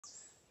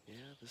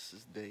This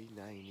is day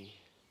 90,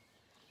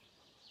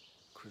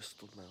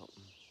 Crystal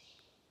Mountain,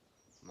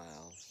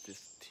 mile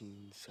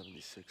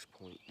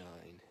 1576.9.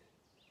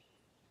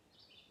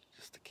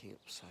 Just a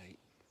campsite.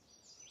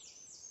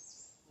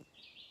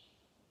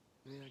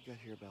 Yeah, I got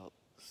here about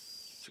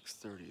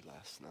 6:30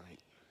 last night.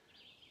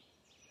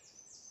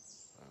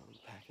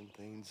 Packing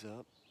things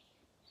up,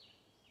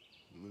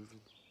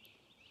 moving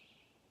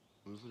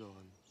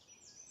on.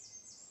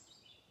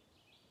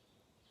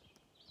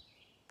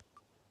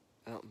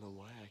 I don't know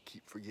why I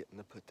keep forgetting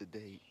to put the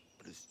date,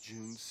 but it's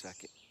June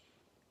 2nd.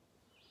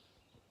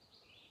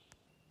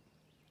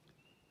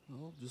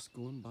 Well, just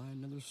going by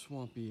another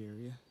swampy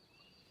area.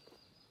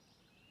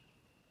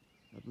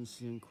 I've been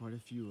seeing quite a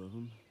few of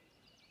them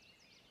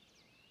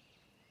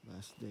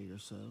last day or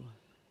so.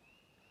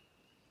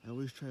 I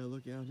always try to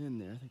look out in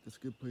there. I think that's a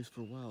good place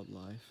for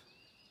wildlife.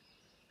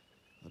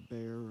 A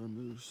bear or a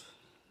moose.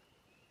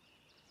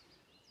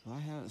 But I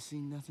haven't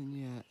seen nothing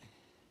yet.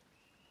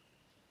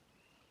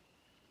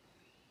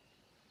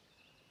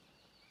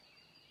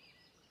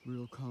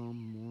 Real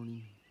calm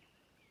morning.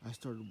 I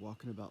started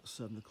walking about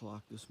 7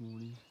 o'clock this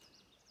morning.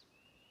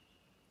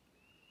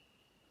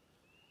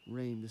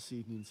 Rain this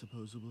evening,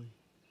 supposedly.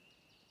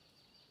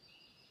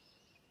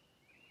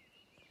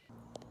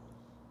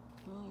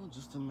 Oh,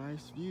 just a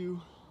nice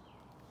view.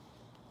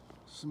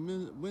 Some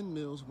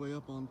windmills way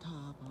up on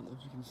top. I don't know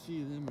if you can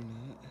see them or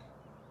not.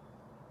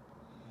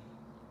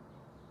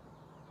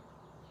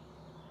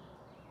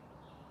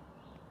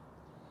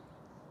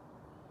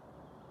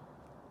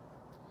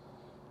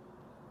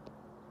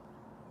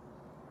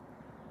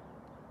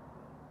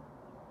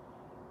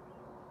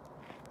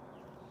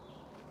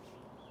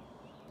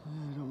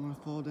 I don't want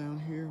to fall down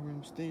here where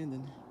I'm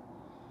standing.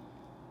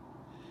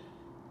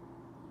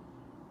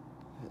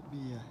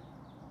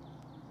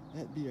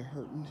 That'd be a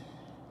hurting.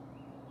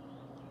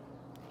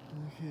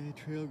 Okay,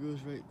 trail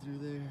goes right through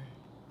there.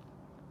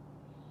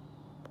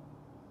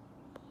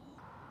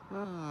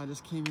 I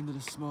just came into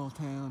this small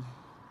town.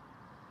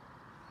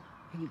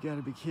 And you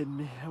gotta be kidding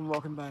me. I'm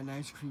walking by an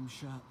ice cream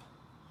shop.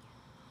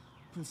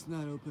 But it's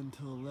not open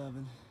till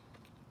 11.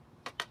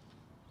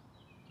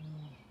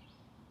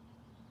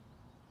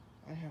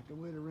 I have to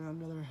wait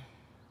around another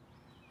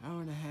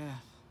hour and a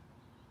half.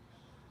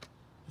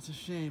 It's a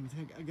shame.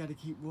 I gotta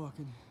keep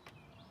walking.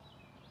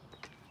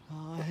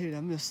 Oh,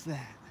 I missed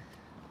that.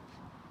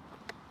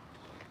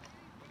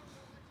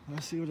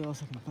 Let's see what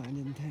else I can find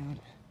in town.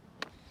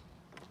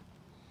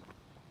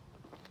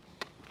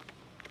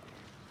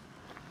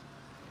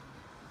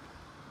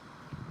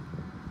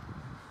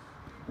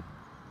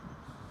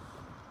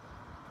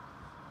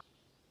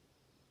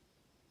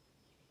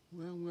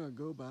 Well, I'm gonna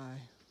go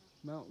by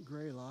Mount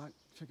Greylock,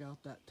 check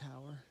out that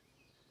tower.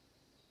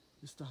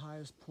 It's the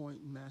highest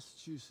point in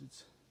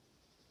Massachusetts.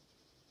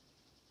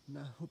 And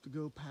I hope to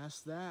go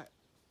past that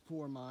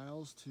 4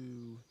 miles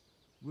to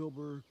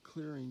Wilbur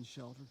Clearing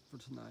Shelter for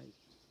tonight.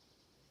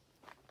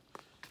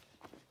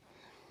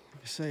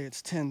 Like I say,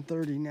 it's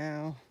 10:30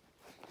 now,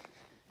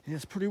 and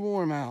it's pretty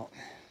warm out.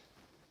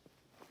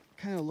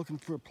 Kind of looking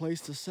for a place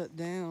to sit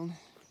down,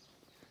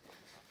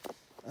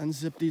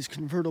 unzip these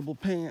convertible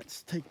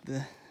pants, take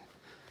the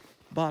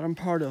bottom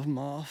part of them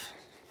off.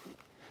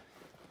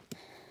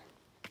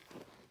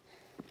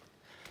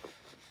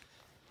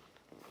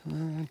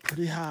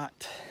 Pretty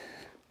hot.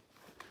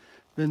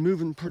 Been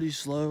moving pretty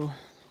slow.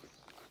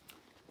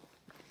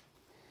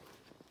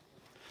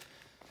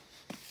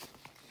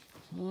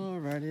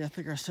 Alrighty, I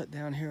think I'll sit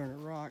down here on a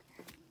rock.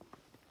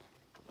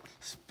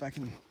 See if I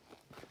can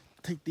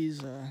take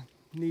these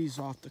knees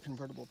off the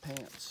convertible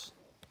pants.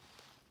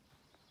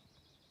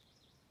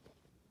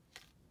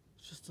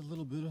 Just a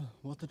little bit of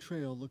what the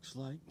trail looks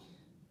like.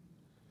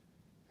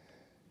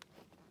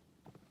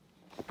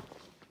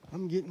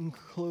 I'm getting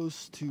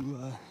close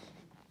to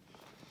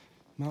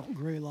Mount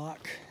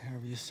Greylock,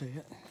 however you say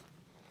it.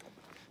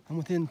 I'm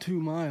within 2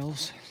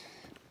 miles.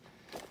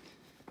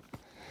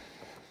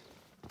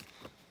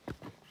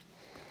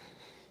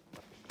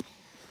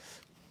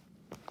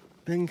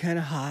 Been kind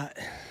of hot.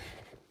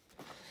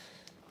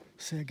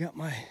 See, I got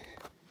my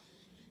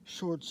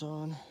shorts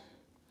on.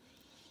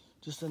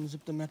 Just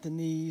unzip them at the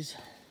knees.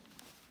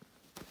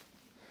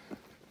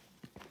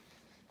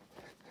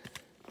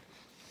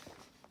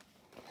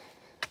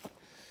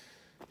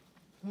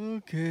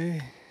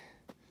 Okay.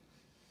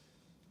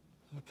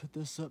 I'll put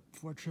this up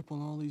before I trip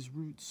on all these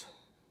roots.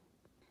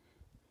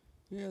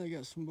 Yeah, they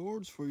got some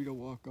boards for you to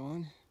walk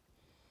on.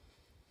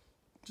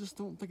 Just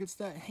don't think it's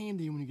that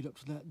handy when you get up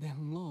to that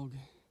down log.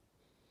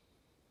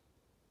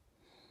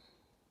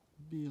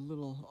 Be a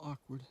little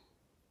awkward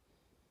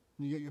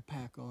when you get your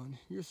pack on.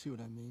 You'll see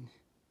what I mean.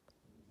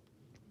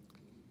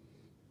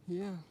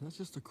 Yeah, that's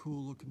just a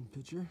cool looking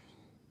picture.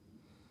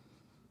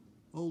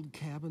 Old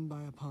cabin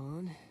by a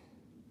pond.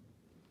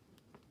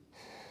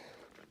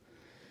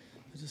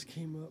 I just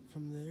came up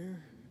from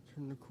there,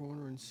 turned the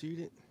corner and seed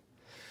it.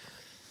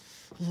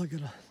 Well, I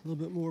got a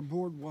little bit more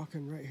board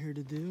walking right here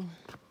to do.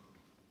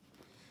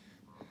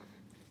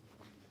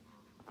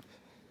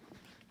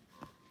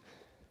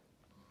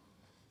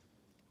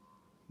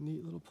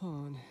 Neat little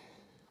pond.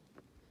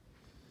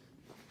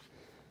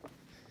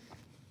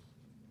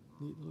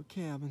 Neat little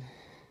cabin.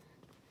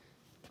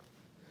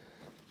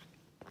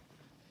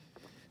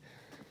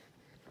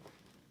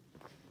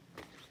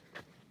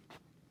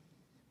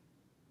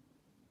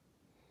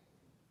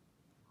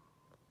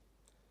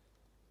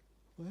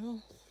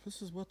 Well,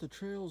 this is what the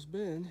trail's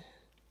been.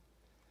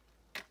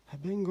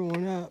 I've been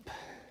going up.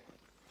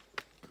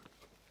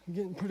 I'm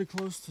getting pretty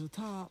close to the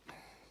top.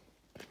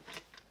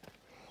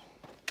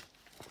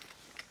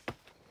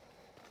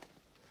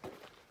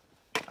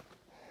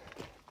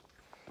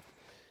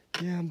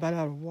 Yeah, I'm about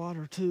out of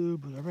water too,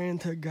 but I ran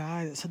into a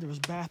guy that said there was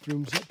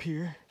bathrooms up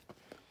here.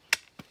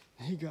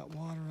 He got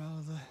water out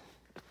of the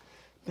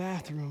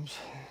bathrooms.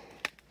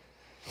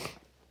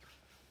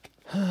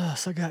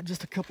 So I got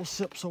just a couple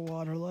sips of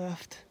water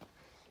left.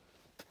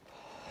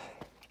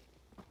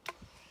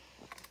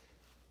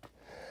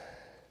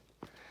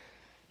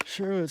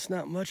 Sure, it's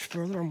not much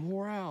further. I'm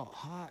wore out,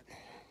 hot.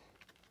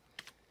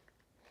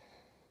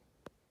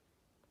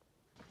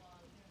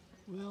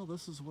 Well,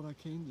 this is what I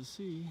came to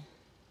see.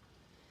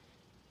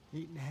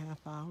 8.5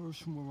 hours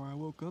from where I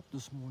woke up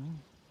this morning.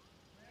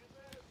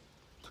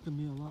 Took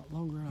me a lot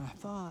longer than I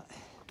thought.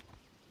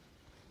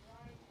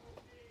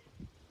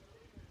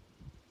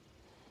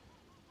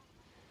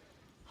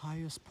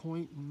 Highest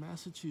point in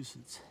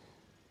Massachusetts.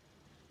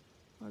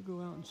 I'll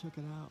go out and check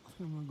it out. I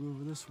think I'm gonna go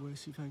over this way,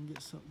 see if I can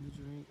get something to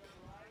drink.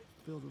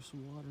 Filter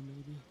some water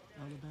maybe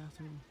out of the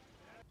bathroom.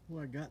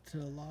 Well, I got to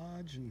the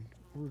lodge and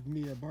ordered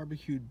me a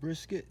barbecued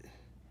brisket.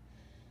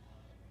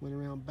 Went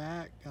around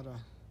back, got a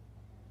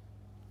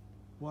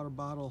water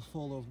bottle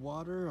full of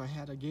water. I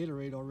had a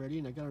Gatorade already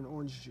and I got an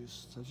orange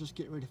juice. So I was just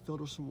getting ready to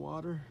filter some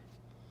water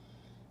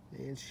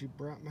and she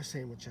brought my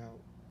sandwich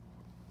out.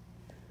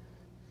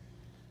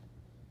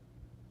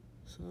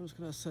 So I'm just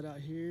gonna sit out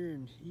here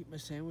and eat my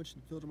sandwich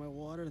and filter my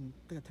water, and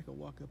I think I'll take a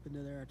walk up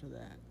into there after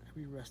that. I'll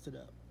be rested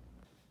up.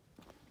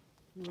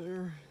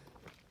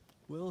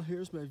 Well,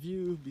 here's my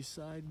view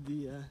beside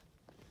the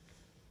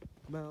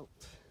Mount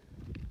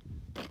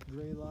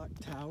Greylock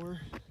Tower.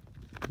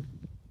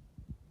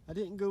 I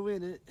didn't go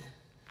in it.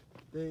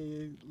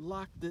 They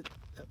locked it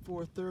at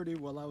 4:30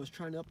 while I was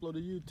trying to upload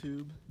to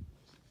YouTube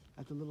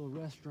at the little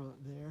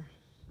restaurant there.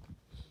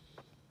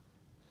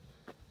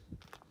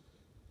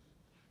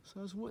 So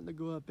I was wanting to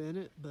go up in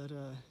it, but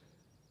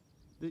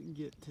didn't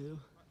get to.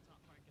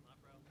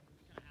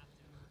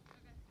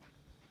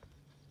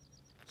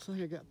 So I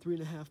think I got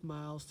 3.5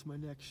 miles to my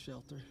next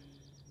shelter.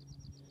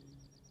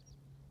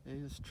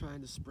 And it's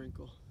trying to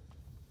sprinkle.